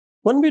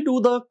When we do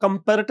the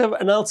comparative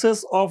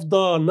analysis of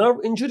the nerve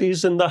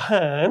injuries in the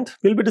hand,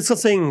 we'll be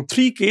discussing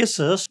three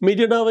cases: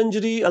 median nerve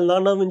injury,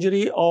 ulnar nerve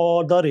injury,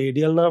 or the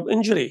radial nerve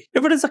injury.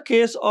 If it is a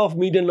case of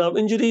median nerve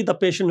injury, the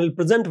patient will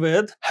present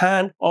with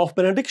hand of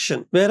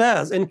benediction.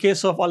 Whereas in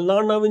case of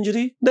ulnar nerve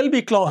injury, there will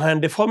be claw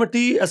hand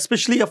deformity,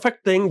 especially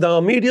affecting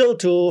the medial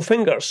two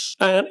fingers.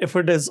 And if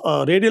it is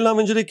a radial nerve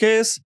injury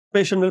case,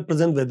 patient will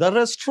present with a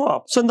wrist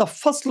drop. So in the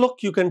first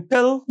look, you can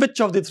tell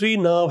which of the three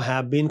nerves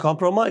have been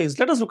compromised.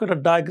 Let us look at a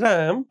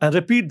diagram and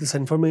repeat this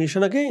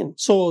information again.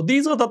 So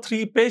these are the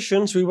three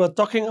patients we were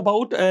talking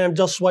about, and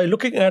just while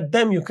looking at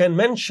them, you can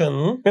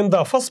mention in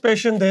the first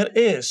patient there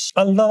is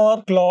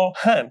ulnar claw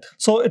hand.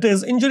 So it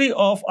is injury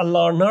of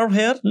ulnar nerve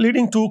here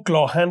leading to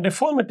claw hand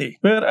deformity.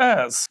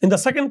 Whereas in the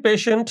second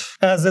patient,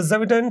 as is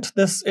evident,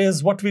 this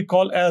is what we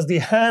call as the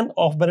hand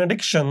of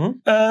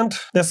benediction, and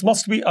this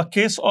must be a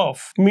case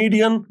of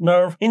median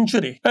nerve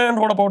injury. And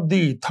what about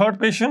the third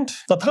patient?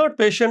 The third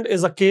patient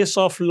is a case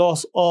of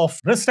loss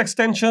of wrist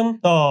extension,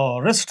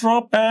 wrist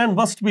drop, and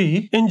must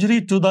be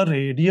injury to the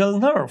radial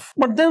nerve.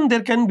 But then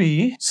there can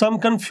be some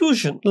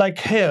confusion. Like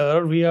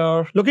here, we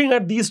are looking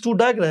at these two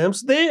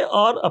diagrams. They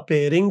are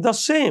appearing the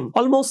same,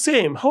 almost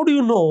same. How do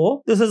you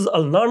know this is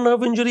ulnar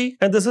nerve injury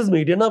and this is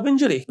median nerve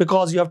injury?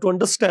 Because you have to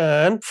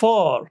understand,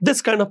 for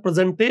this kind of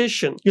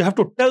presentation, you have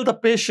to tell the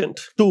patient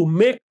to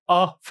make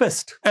a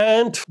fist,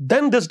 and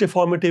then this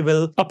deformity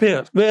will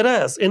appear.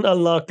 Whereas in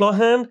ulnar claw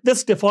hand,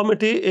 this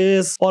deformity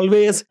is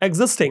always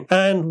existing.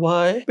 And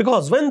why?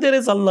 Because when there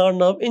is ulnar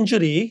nerve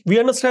injury, we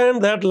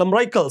understand that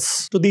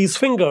lumbricals to these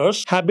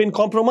fingers have been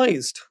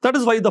compromised. That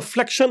is why the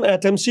flexion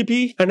at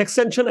MCP and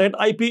extension at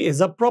IP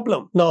is a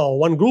problem. Now,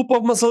 one group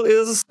of muscle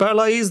is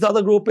paralyzed, the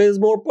other group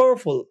is more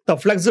powerful. The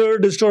flexor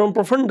digitorum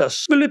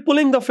profundus will be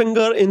pulling the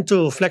finger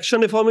into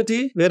flexion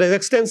deformity, whereas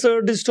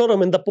extensor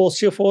digitorum in the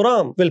posterior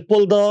forearm will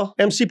pull the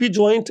MCP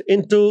joint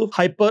into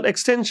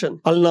hyperextension,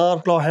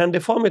 ulnar claw hand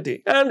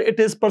deformity, and it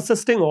is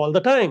persisting all the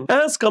time.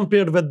 As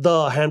compared with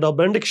the hand of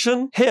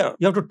benediction, here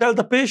you have to tell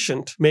the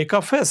patient make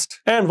a fist,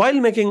 and while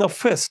making a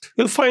fist,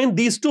 you'll find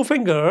these two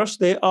fingers,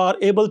 they are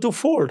able to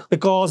fold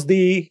because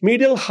the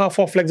medial half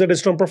of flexor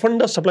digitorum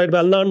profundus supplied by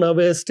ulnar nerve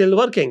is still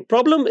working.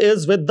 Problem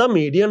is with the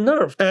median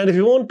nerve, and if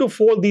you want to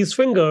fold these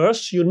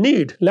fingers, you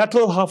need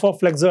lateral half of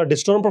flexor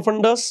digitorum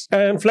profundus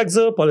and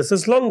flexor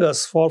pollicis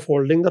longus for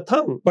folding the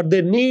thumb, but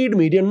they need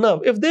median nerve.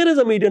 If there is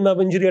a median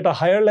nerve injury at a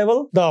higher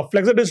level, the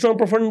flexor digitorum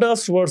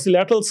profundus towards the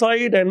lateral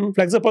side and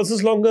flexor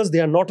pollicis longus, they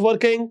are not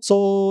working.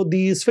 So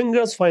these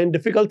fingers find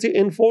difficulty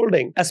in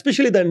folding.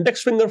 Especially the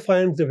index finger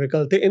finds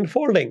difficulty in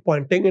folding,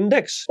 pointing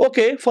index.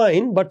 Okay,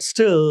 fine, but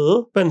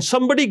still, when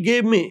somebody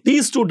gave me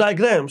these two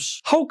diagrams,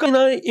 how can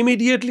I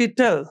immediately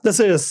tell this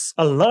is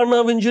ulnar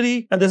nerve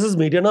injury and this is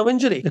median nerve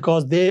injury?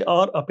 Because they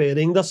are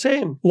appearing the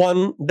same.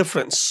 One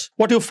difference.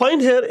 What you find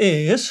here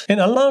is, in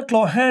ulnar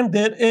claw hand,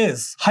 there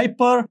is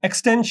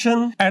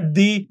hyperextension at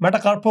the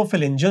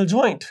metacarpophalangeal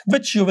joint,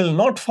 which you will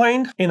not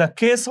find in a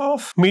case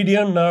of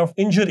median nerve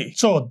injury.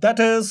 So that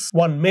is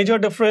one major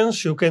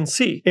difference you can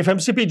see. If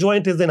MCP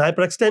joint is in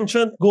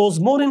hyperextension, goes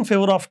more in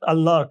favor of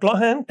ulnar claw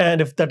hand, and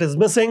if that is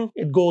missing,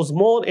 it goes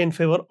more in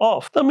favor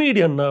of the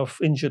median nerve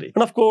injury.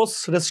 And of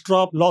course, wrist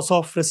drop, loss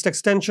of wrist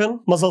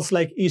extension, muscles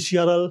like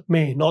ECRL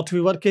may not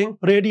be working,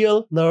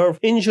 radial nerve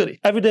injury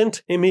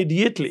evident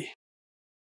immediately.